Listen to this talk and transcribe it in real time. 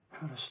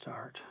how to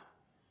start.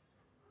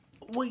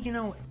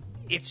 Well,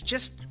 it's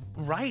just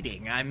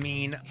writing. I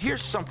mean...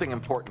 Here's something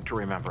important to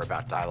remember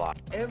about dialogue.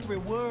 Every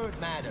word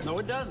matters. No,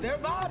 it doesn't. They're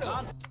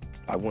vital.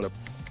 I want to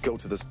go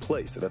to this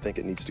place that I think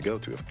it needs to go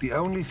to. The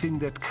only thing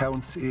that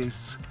counts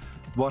is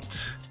what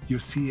you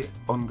see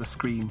on the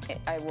screen.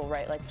 I will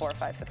write like 4 or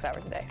 5, 6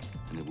 hours a day.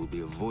 And it will be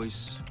a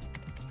voice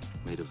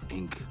made of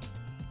ink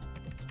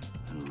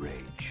and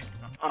rage.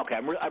 Okay,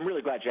 I'm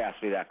really glad you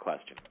asked me that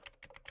question.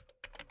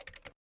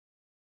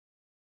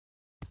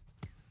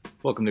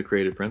 Welcome to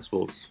Creative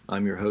Principles.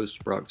 I'm your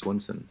host, Brock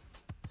Swinson.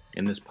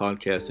 In this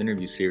podcast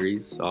interview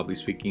series, I'll be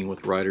speaking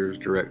with writers,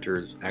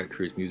 directors,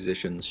 actors,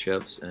 musicians,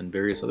 chefs, and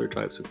various other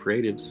types of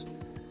creatives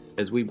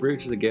as we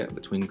bridge the gap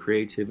between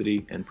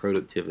creativity and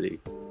productivity.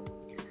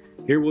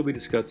 Here we'll be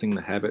discussing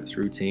the habits,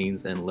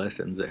 routines, and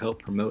lessons that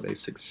help promote a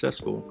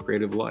successful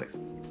creative life.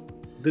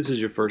 If this is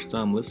your first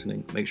time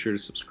listening, make sure to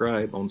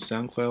subscribe on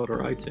SoundCloud or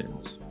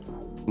iTunes.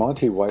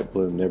 Monty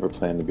Whitebloom never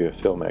planned to be a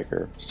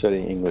filmmaker.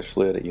 Studying English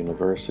Lit at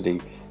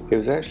university, he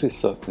was actually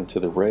sucked into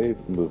the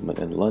rave movement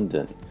in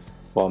London.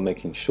 While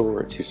making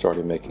shorts, he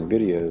started making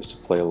videos to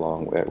play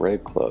along at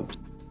rave clubs.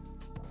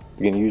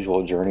 The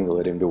unusual journey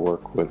led him to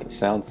work with a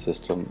sound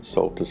system,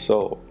 Soul II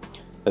Soul.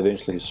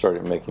 Eventually he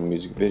started making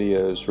music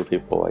videos for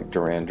people like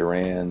Duran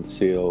Duran,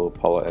 Seal,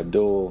 Paula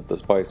Abdul, the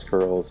Spice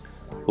Girls,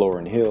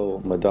 Lauryn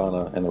Hill,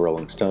 Madonna, and the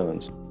Rolling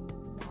Stones.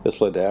 This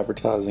led to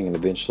advertising, and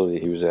eventually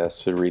he was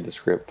asked to read the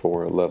script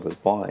for Love Is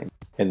Blind.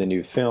 In the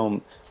new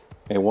film,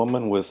 a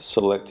woman with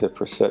selective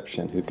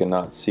perception who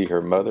cannot see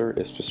her mother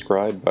is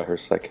prescribed by her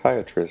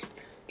psychiatrist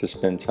to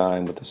spend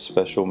time with a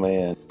special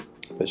man,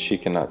 but she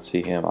cannot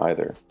see him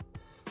either.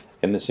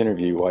 In this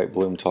interview,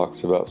 Whitebloom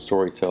talks about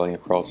storytelling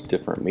across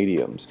different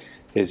mediums,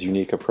 his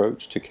unique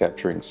approach to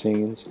capturing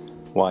scenes,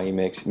 why he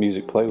makes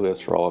music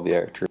playlists for all of the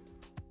actors,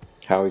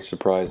 how he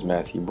surprised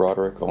Matthew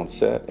Broderick on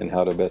set, and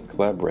how to best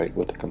collaborate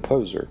with the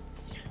composer.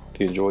 If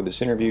you enjoyed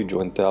this interview,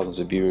 join thousands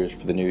of viewers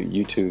for the new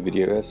YouTube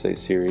video essay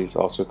series,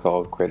 also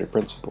called Creative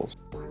Principles.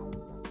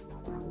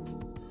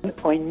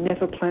 I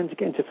never planned to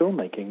get into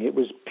filmmaking. It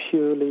was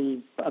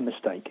purely a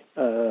mistake.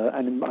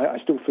 And I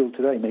still feel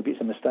today maybe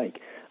it's a mistake.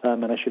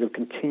 And I should have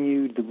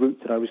continued the route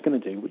that I was going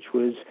to do, which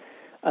was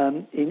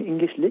in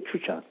English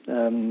literature.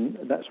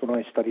 That's what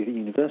I studied at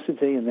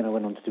university, and then I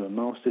went on to do a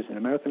master's in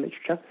American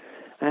literature.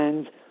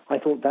 And I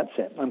thought, that's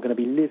it. I'm going to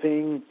be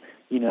living,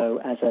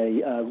 as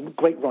a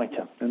great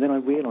writer. And then I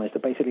realized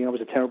that basically I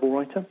was a terrible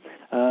writer.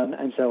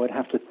 And so I'd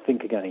have to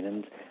think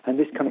again. And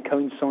this kind of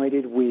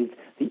coincided with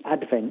the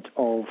advent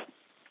of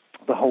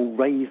the whole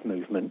rave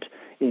movement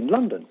in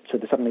London. So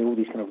suddenly all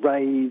these kind of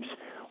raves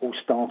all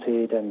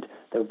started, and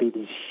there would be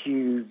these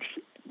huge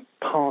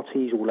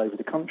parties all over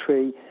the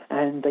country,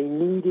 and they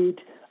needed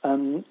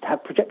to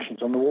have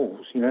projections on the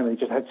walls. They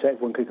just had so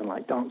everyone could kind of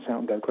like dance out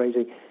and go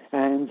crazy.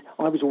 And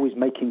I was always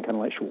making kind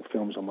of like short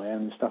films on my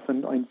own and stuff,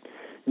 and I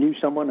knew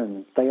someone,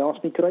 and they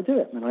asked me could I do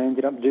it, and I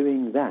ended up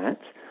doing that.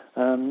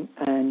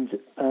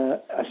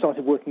 I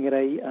started working at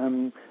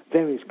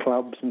various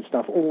clubs and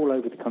stuff all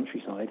over the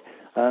countryside,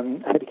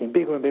 and it became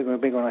bigger and bigger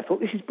and bigger, and I thought,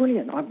 this is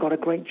brilliant, I've got a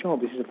great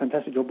job, this is a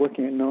fantastic job,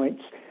 working at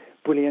nights,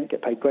 brilliant,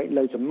 get paid great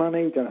loads of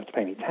money, don't have to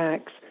pay any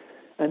tax.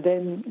 And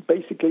then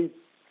basically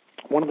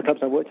one of the clubs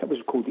I worked at was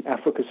called the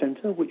Africa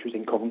Centre, which was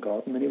in Covent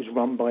Garden, and it was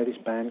run by this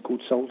band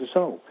called Soul II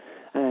Soul,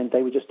 and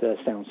they were just a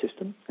sound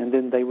system, and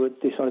then they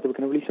decided they were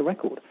going to release a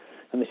record.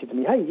 And they said to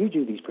me, hey, you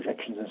do these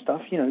projections and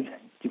stuff, do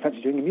you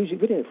fancy doing a music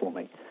video for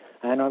me?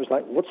 And I was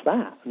like, what's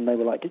that? And they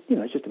were like,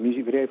 it's just a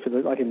music video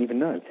I didn't even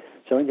know.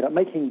 So I ended up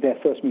making their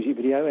first music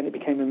video, and it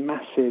became a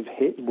massive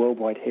hit,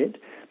 worldwide hit,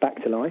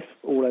 back to life,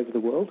 all over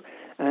the world.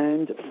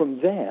 And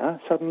from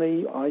there,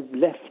 suddenly I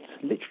left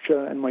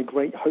literature and my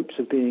great hopes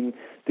of being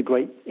the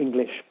great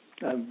English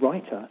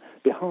writer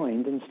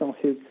behind and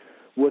started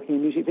working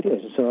in music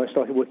videos. And so I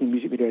started working in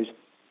music videos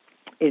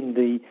in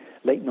the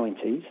late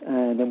 90s,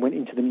 and then went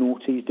into the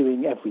noughties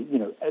doing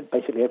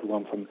basically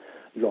everyone from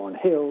Lauryn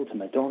Hill to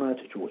Madonna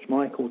to George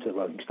Michael to the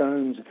Rolling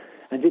Stones,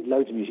 and did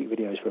loads of music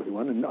videos for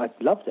everyone, and I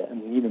loved it.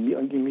 And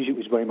music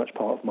was very much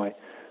part of my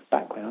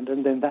background,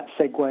 and then that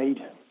segued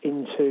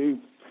into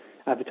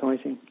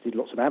advertising. Did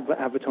lots of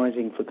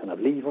advertising for kind of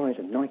Levi's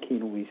and Nike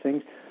and all these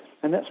things,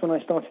 and that's when I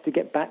started to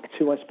get back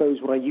to, I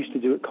suppose, what I used to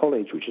do at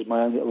college, which is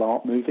my own little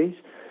art movies.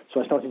 So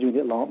I started doing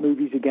little art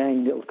movies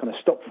again, little kind of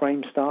stop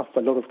frame stuff,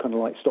 a lot of kind of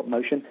like stop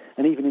motion.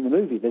 And even in the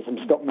movie, there's some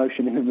stop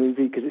motion in the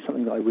movie because it's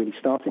something that I really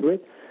started with.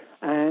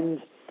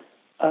 And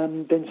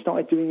then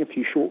started doing a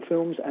few short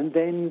films. And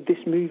then this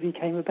movie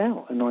came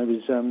about. And I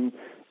was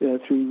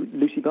through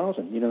Lucy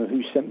Barzan,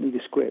 who sent me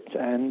the script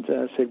and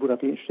said, would I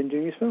be interested in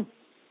doing this film?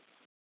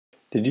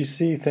 Did you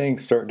see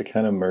things start to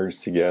kind of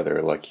merge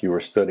together? Like you were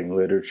studying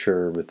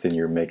literature, but then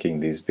you're making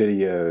these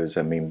videos.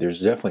 I mean,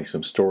 there's definitely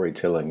some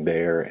storytelling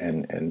there,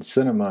 and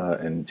cinema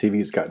and TV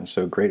has gotten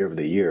so great over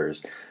the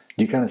years. Do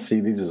you kind of see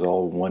these as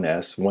all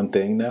one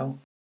thing now?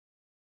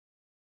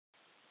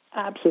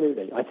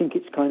 Absolutely. I think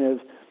it's kind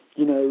of,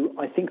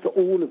 I think that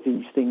all of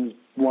these things,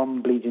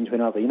 one bleeds into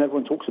another.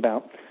 Everyone talks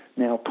about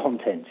now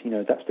content.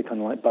 That's the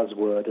kind of like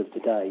buzzword of the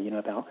day,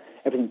 about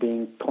everything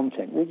being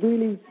content. Well,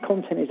 really,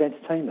 content is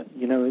entertainment.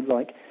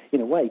 Like,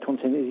 in a way,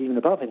 content is even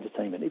above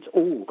entertainment. It's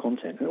all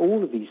content. And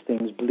all of these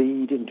things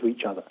bleed into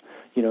each other,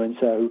 and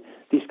so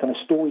this kind of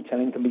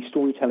storytelling can be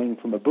storytelling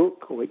from a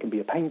book, or it can be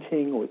a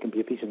painting, or it can be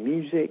a piece of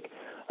music,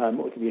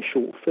 or it can be a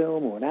short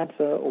film, or an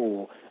advert,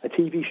 or a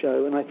TV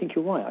show. And I think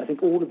you're right. I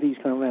think all of these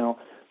kind of now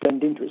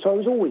blend into it. So I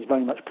was always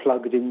very much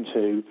plugged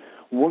into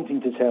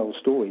wanting to tell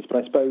stories, but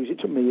I suppose it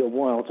took me a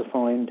while to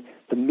find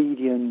the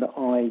medium that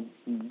I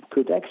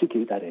could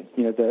execute that in,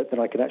 that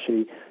I could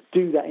actually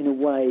do that in a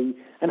way,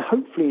 and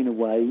hopefully in a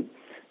way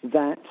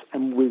that,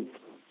 and with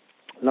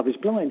Love is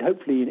Blind,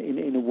 hopefully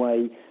in a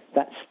way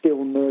that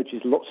still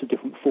merges lots of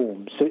different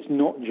forms. So it's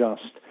not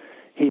just,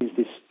 here's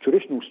this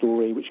traditional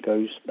story which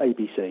goes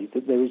ABC,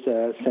 that there is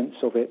a sense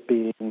of it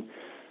being,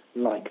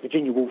 like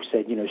Virginia Woolf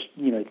said,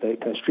 the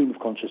kind of stream of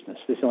consciousness,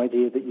 this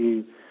idea that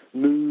you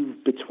move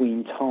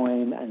between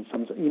time and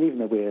some, even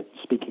though we're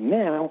speaking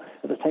now,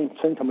 at the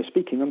same time we're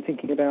speaking, I'm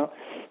thinking about,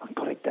 I've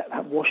got to get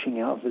that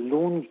washing out of the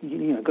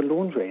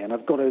laundry, and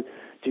I've got to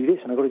do this,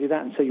 and I've got to do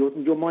that, and so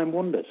your mind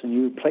wanders, and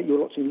you're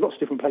in lots of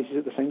different places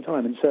at the same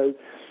time, and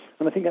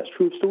I think that's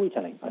true of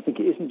storytelling. I think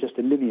it isn't just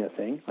a linear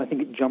thing. I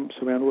think it jumps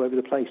around all over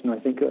the place, and I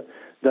think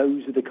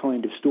those are the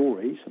kind of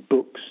stories,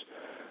 books,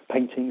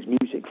 paintings,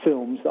 music,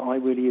 films that I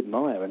really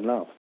admire and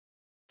love.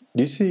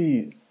 Do you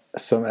see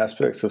some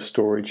aspects of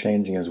story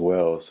changing as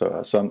well?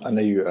 So I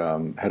know you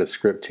had a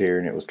script here,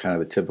 and it was kind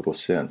of a typical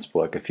sense. But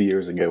like a few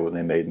years ago when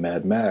they made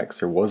Mad Max,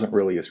 there wasn't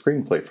really a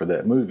screenplay for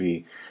that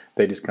movie.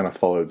 They just kind of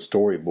followed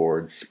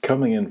storyboards.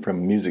 Coming in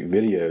from music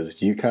videos,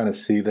 do you kind of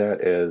see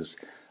that as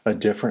a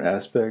different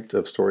aspect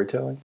of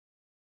storytelling?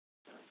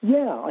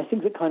 Yeah, I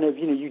think that kind of,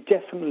 you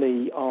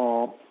definitely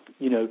are,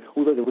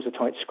 although there was a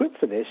tight script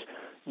for this,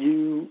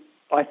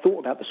 I thought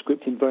about the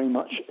script in very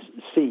much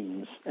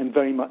scenes and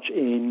very much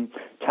in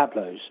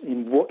tableaus,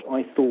 in what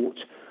I thought,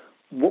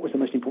 what was the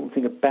most important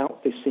thing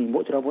about this scene,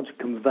 what did I want to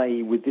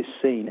convey with this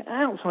scene,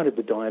 outside of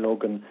the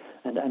dialogue and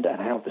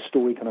how the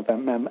story kind of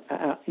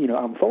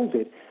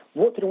unfolded.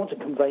 What did I want to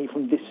convey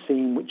from this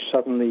scene which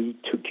suddenly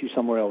took you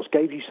somewhere else,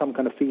 gave you some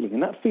kind of feeling?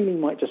 And that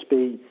feeling might just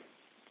be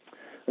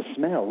a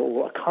smell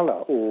or a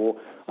colour or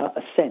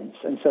a sense.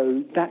 And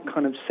so that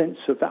kind of sense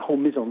of that whole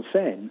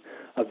mise-en-scène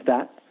of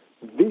that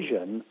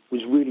vision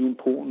was really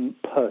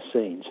important per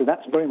scene. So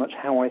that's very much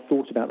how I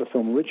thought about the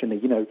film originally,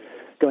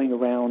 going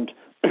around,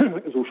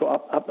 it was all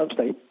shot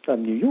upstate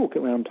New York,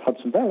 around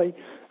Hudson Valley,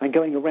 and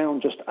going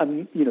around just,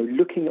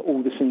 looking at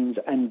all the scenes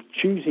and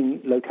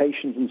choosing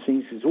locations and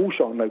scenes, it's all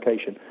shot on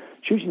location,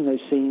 choosing those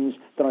scenes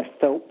that I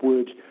felt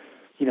would,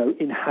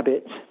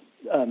 inhabit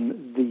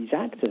these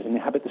actors and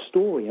inhabit the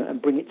story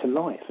and bring it to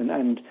life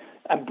and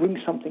bring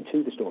something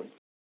to the story.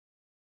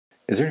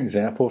 Is there an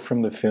example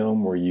from the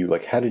film where you,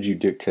 how did you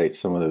dictate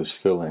some of those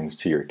feelings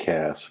to your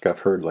cast?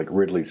 I've heard,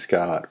 Ridley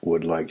Scott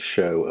would,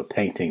 show a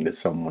painting to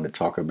someone to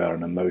talk about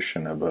an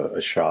emotion of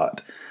a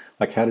shot.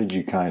 How did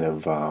you kind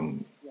of,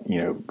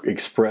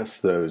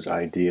 express those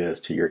ideas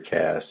to your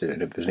cast,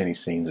 and if there's any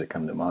scenes that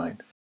come to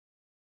mind?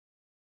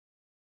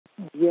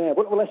 Yeah,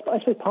 well, I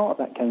suppose part of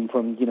that came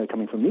from,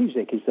 coming from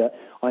music, is that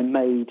I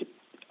made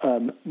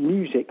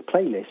music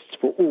playlists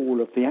for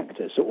all of the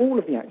actors. So all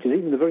of the actors,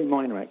 even the very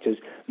minor actors,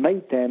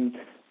 made them,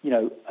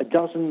 a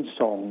dozen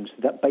songs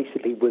that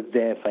basically were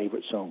their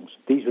favourite songs.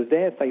 These were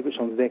their favourite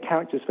songs, their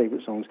characters'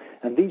 favourite songs,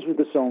 and these were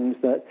the songs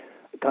that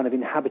kind of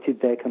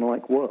inhabited their kind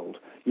of world,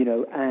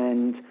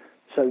 and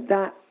so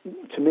that,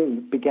 to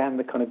me, began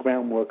the kind of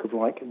groundwork of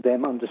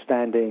them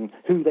understanding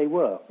who they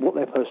were, what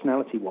their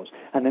personality was.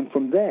 And then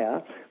from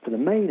there, for the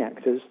main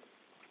actors,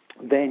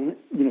 then,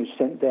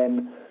 sent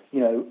them,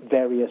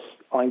 various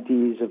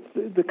ideas of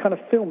the kind of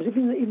films,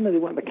 even though they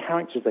weren't the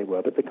characters they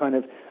were, but the kind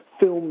of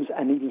films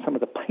and even some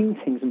of the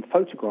paintings and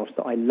photographs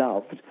that I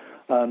loved,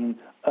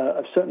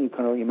 of certainly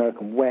kind of the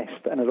American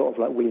West, and a lot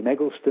of William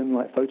Eggleston,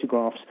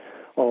 photographs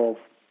of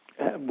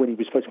when he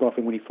was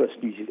photographing when he first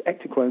used his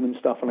Ektachrome and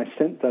stuff, and I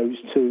sent those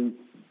to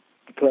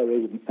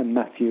Chloe and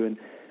Matthew and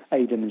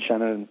Aidan and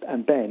Shannon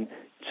and Ben,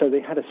 so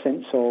they had a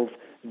sense of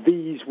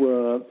these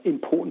were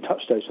important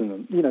touchstones for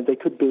them. They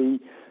could be,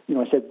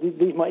 I said,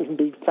 these might even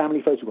be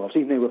family photographs,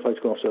 even though they were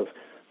photographs of,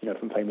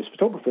 from famous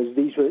photographers.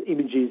 These were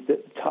images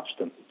that touched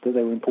them, that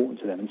they were important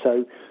to them. And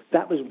so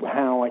that was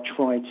how I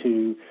tried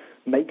to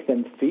make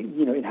them feel,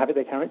 inhabit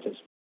their characters.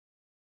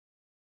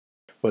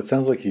 Well, it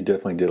sounds like you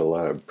definitely did a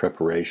lot of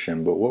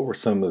preparation, but what were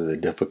some of the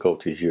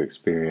difficulties you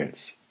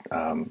experienced,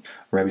 or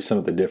maybe some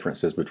of the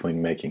differences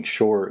between making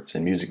shorts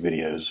and music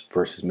videos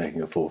versus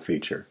making a full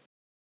feature?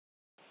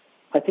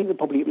 I think that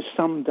probably it was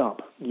summed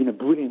up,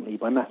 brilliantly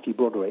by Matthew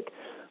Broderick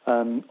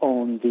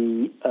on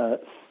the,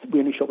 we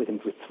only shot with him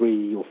for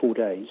 3 or 4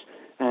 days,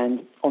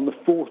 and on the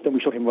 4th, then we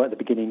shot him right at the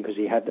beginning because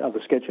he had other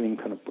scheduling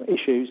kind of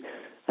issues,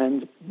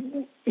 and,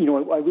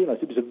 I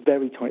realised it was a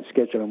very tight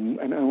schedule,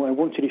 and I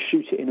wanted to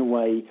shoot it in a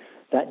way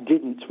that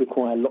didn't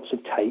require lots of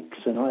takes,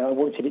 and I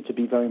wanted it to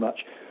be very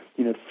much,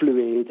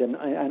 fluid,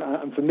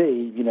 and for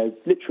me,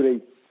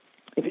 literally,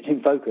 if it's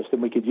in focus,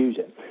 then we could use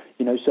it.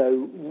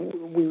 So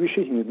we were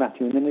shooting with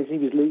Matthew, and then as he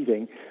was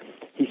leaving,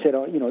 he said,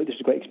 this was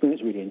a great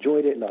experience, really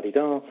enjoyed it,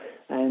 la-di-da.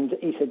 And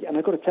he said, and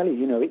I've got to tell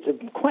you,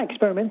 it's quite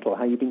experimental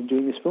how you've been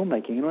doing this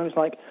filmmaking. And I was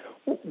like,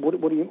 what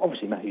do you,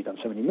 obviously Matthew's done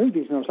so many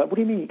movies, and I was like, what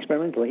do you mean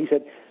experimental? He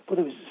said, well,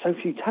 there was so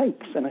few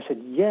takes. And I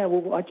said, yeah,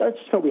 well, I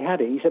just felt we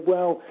had it. He said,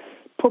 well,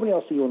 probably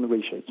I'll see you on the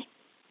reshoots.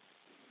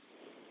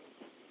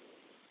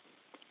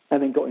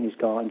 And then got in his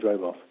car and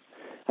drove off.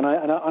 And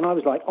I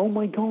was like, oh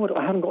my God,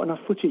 I haven't got enough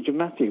footage of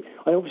Matthew.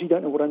 I obviously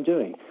don't know what I'm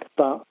doing.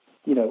 But,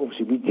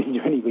 obviously we didn't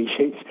do any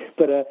reshoots.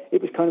 But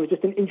it was kind of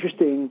just an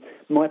interesting,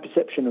 my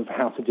perception of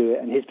how to do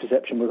it, and his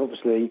perception was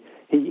obviously,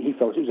 he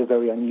felt it was a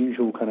very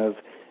unusual kind of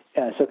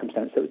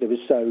circumstance that there was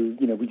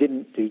we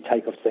didn't do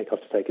take after take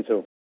after take at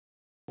all.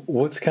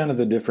 What's kind of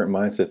the different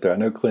mindset there? I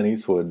know Clint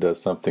Eastwood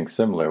does something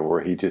similar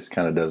where he just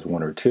kind of does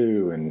one or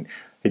two, and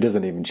he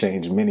doesn't even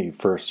change many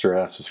first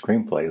drafts of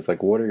screenplays.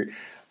 Like,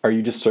 are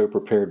you just so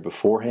prepared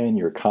beforehand,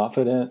 you're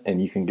confident,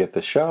 and you can get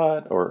the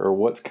shot, or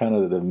what's kind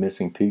of the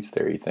missing piece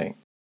there, you think?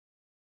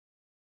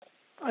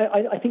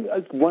 I think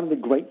one of the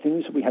great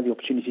things that we had the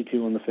opportunity to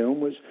do on the film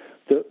was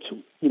that,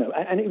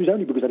 and it was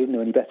only because I didn't know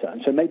any better.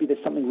 And so maybe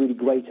there's something really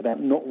great about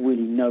not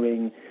really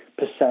knowing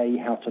per se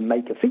how to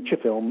make a feature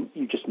film.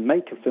 You just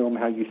make a film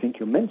how you think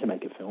you're meant to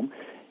make a film,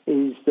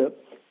 is that,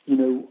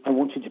 I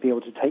wanted to be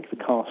able to take the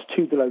cast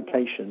to the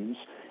locations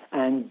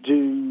and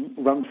do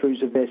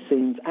run-throughs of their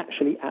scenes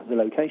actually at the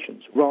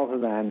locations, rather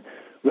than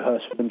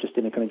rehearse for them just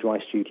in a kind of dry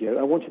studio.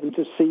 I wanted them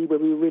to see where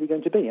we were really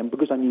going to be, and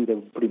because I knew they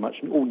were pretty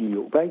much all New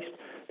York-based,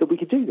 that we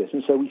could do this.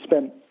 And so we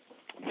spent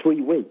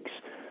 3 weeks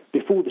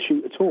before the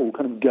shoot at all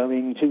kind of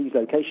going to these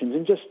locations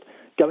and just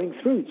going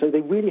through. So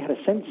they really had a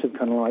sense of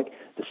kind of like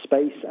the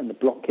space and the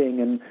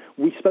blocking, and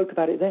we spoke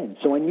about it then.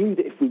 So I knew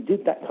that if we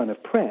did that kind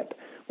of prep,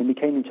 when we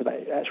came into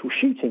that actual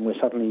shooting where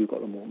suddenly you've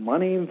got more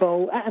money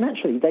involved, and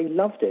actually they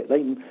loved it.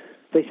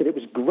 They said it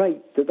was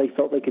great that they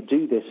felt they could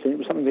do this, and it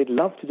was something they'd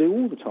love to do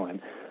all the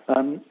time.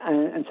 And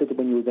said that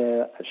when you were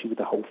there actually with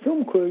the whole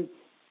film crew,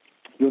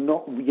 you're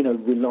not,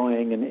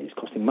 relying, and it's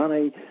costing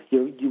money,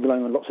 you're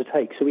relying on lots of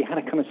takes. So we had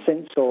a kind of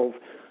sense of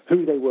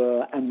who they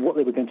were and what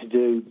they were going to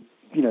do,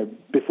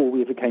 before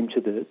we ever came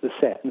to the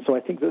set. And so I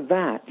think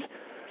that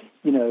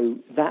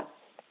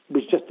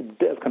was just a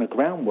bit of kind of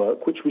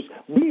groundwork, which was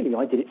really,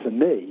 I did it for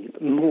me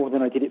more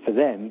than I did it for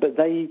them. But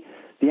the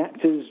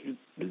actors,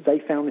 they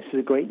found this as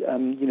a great,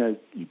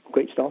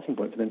 great starting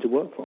point for them to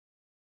work from.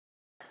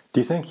 Do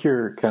you think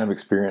your kind of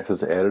experience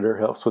as an editor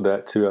helps with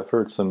that too? I've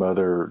heard some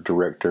other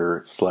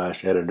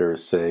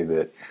director/editors say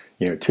that,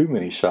 too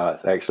many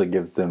shots actually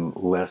gives them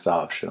less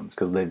options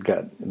because they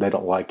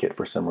don't like it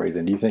for some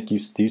reason. Do you think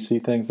do you see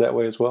things that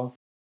way as well?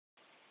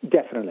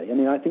 Definitely. I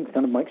mean, I think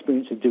kind of my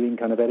experience of doing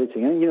kind of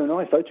editing, and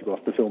I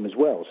photographed the film as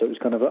well, so it was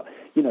kind of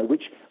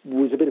which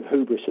was a bit of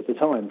hubris at the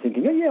time,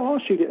 thinking, I'll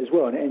shoot it as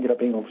well, and it ended up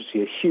being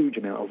obviously a huge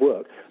amount of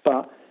work.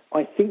 But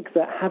I think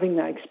that having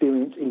that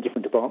experience in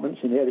different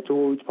departments, in the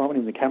editorial department,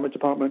 in the camera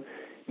department,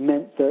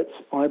 meant that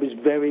I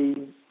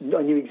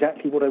knew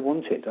exactly what I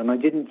wanted, and I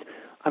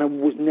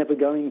was never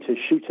going to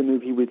shoot a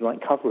movie with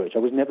like coverage. I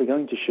was never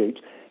going to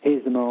shoot,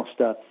 here's the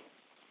master,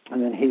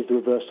 and then here's the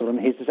reversal, and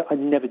I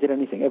never did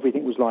anything.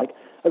 Everything was like,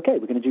 okay,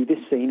 we're going to do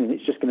this scene, and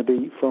it's just going to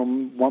be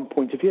from one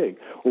point of view,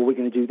 or we're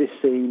going to do this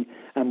scene,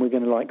 and we're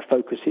going to like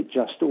focus it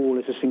just all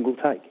as a single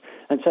take,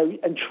 and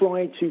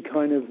try to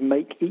kind of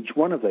make each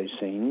one of those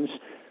scenes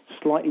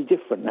slightly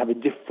different, and have a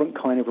different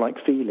kind of like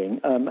feeling,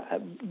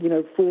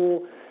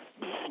 to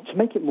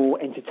make it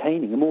more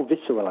entertaining and more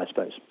visceral, I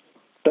suppose.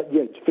 But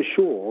yeah, for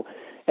sure,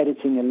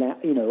 editing,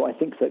 I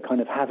think that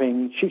kind of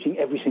shooting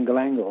every single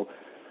angle,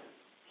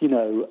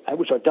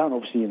 which I've done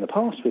obviously in the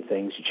past with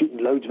things,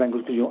 shooting loads of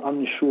angles because you're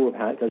unsure of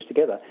how it goes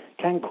together,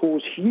 can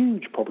cause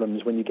huge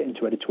problems when you get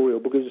into editorial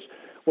because,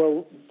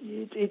 well,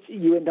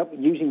 you end up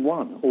using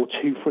 1 or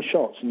 2 for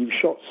shots, and you've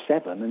shot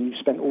 7, and you've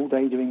spent all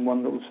day doing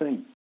one little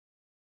scene.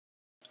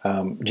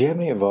 Do you have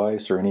any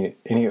advice or any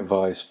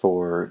advice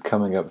for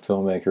coming up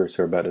filmmakers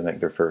who are about to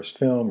make their first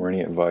film, or any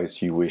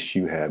advice you wish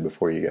you had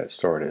before you got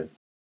started?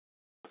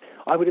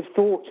 I would have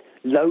thought,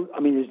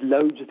 there's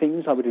loads of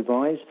things I would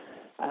advise,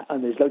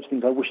 and there's loads of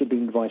things I wish had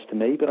been advised to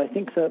me, but I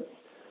think that,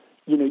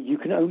 you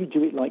can only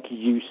do it like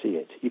you see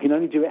it. You can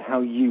only do it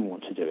how you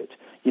want to do it,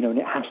 and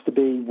it has to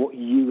be what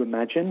you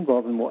imagine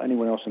rather than what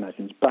anyone else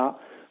imagines. But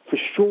for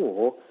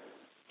sure,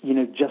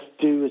 just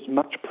do as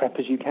much prep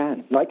as you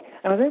can.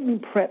 And I don't mean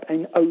prep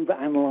and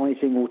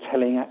over-analysing or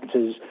telling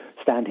actors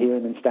stand here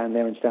and then stand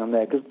there and stand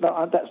there, because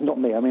that's not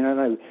me. I mean, I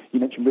know you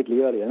mentioned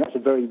Ridley earlier, and that's a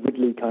very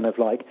Ridley kind of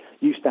like,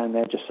 you stand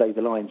there, just say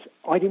the lines.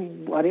 I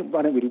don't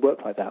really work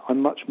like that.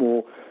 I'm much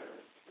more,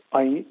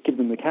 I give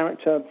them the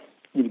character,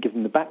 give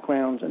them the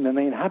background, and then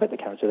they inhabit the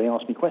character. They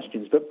ask me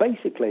questions. But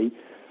basically,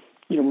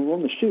 when we're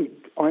on the shoot,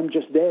 I'm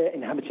just there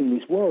inhabiting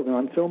this world, and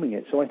I'm filming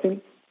it. So I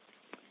think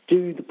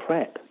do the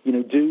prep,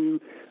 do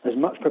as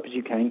much prep as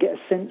you can, get a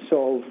sense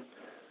of,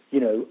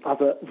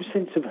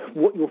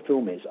 what your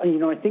film is.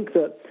 And, I think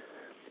that,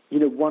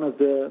 one of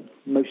the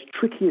most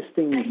trickiest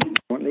things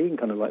differently in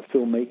kind of like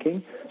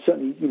filmmaking,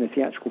 certainly,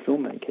 theatrical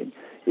filmmaking,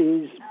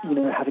 is,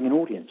 having an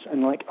audience.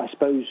 And like, I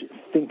suppose,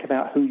 think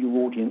about who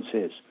your audience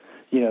is,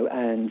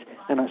 and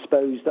I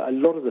suppose that a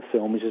lot of the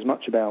film is as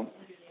much about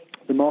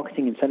the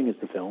marketing and selling of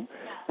the film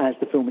as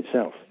the film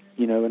itself,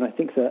 and I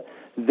think that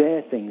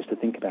they're things to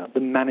think about, the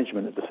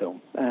management of the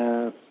film,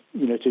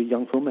 to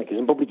young filmmakers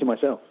and probably to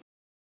myself.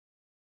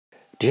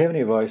 Do you have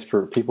any advice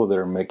for people that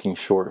are making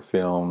short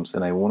films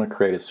and they want to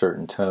create a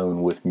certain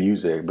tone with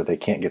music, but they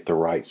can't get the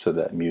rights to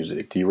that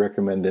music? Do you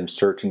recommend them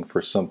searching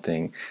for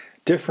something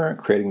different,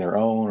 creating their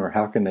own, or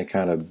how can they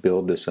kind of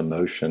build this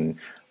emotion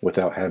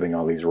without having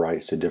all these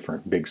rights to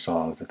different big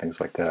songs and things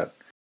like that?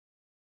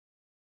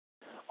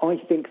 I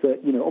think that,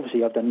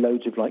 obviously I've done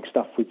loads of like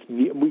stuff with,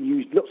 we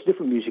used lots of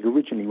different music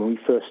originally when we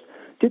first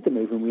did the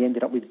movie, and we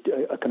ended up with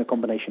a kind of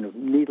combination of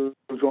needle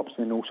drops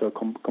and then also a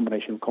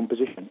combination of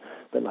composition.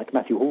 But like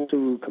Matthew Halter,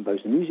 who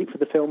composed the music for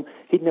the film,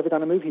 he'd never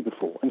done a movie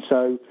before. And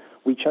so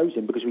we chose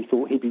him because we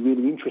thought he'd be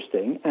really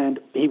interesting and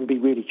he would be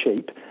really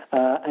cheap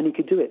and he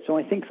could do it. So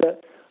I think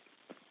that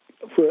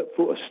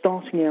for a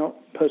starting out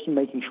person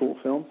making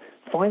short film,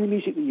 find the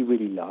music that you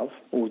really love,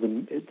 or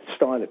the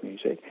style of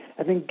music,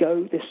 and then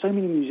go. There's so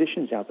many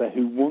musicians out there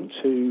who want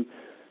to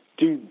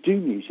do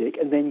music,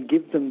 and then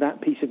give them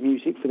that piece of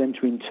music for them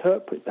to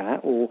interpret that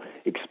or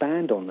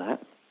expand on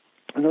that,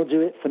 and they'll do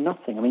it for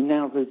nothing. I mean,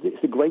 now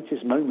it's the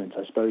greatest moment,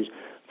 I suppose,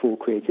 for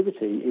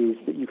creativity is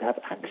that you have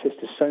access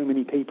to so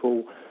many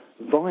people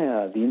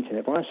via the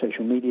internet, via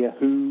social media,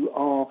 who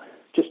are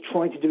just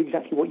trying to do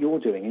exactly what you're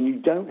doing, and you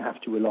don't have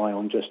to rely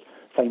on just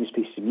famous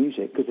pieces of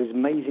music, because there's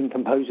amazing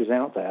composers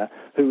out there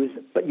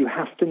but you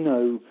have to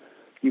know,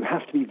 you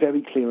have to be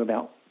very clear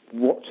about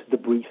what the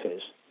brief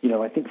is.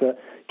 I think that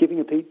giving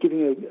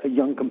a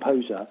young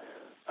composer,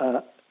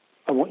 I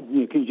want,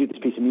 can you do this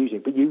piece of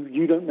music, but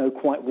you don't know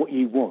quite what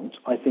you want,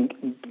 I think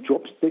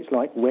it's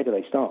like, where do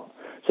they start?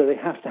 So they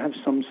have to have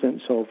some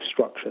sense of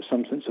structure,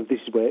 some sense of this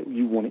is where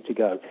you want it to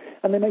go.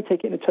 And they may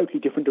take it in a totally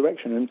different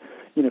direction. And,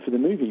 for the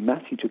movie,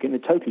 Matthew took it in a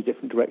totally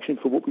different direction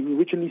for what we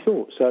originally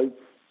thought. So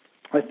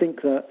I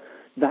think that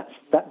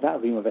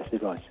would be my best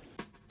advice.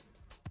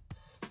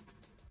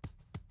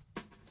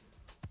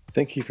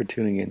 Thank you for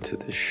tuning into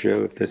this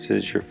show. If this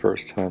is your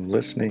first time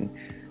listening,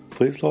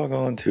 please log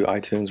on to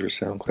iTunes or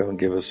SoundCloud and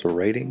give us a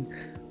rating.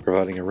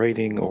 Providing a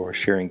rating or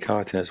sharing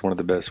content is one of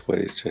the best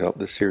ways to help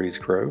the series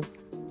grow.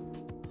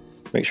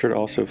 Make sure to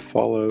also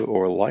follow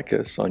or like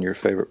us on your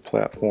favorite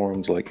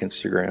platforms like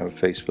Instagram,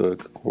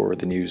 Facebook, or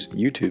the new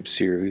YouTube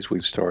series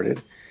we've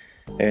started.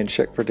 And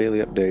check for daily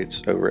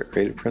updates over at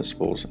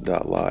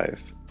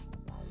creativeprinciples.live.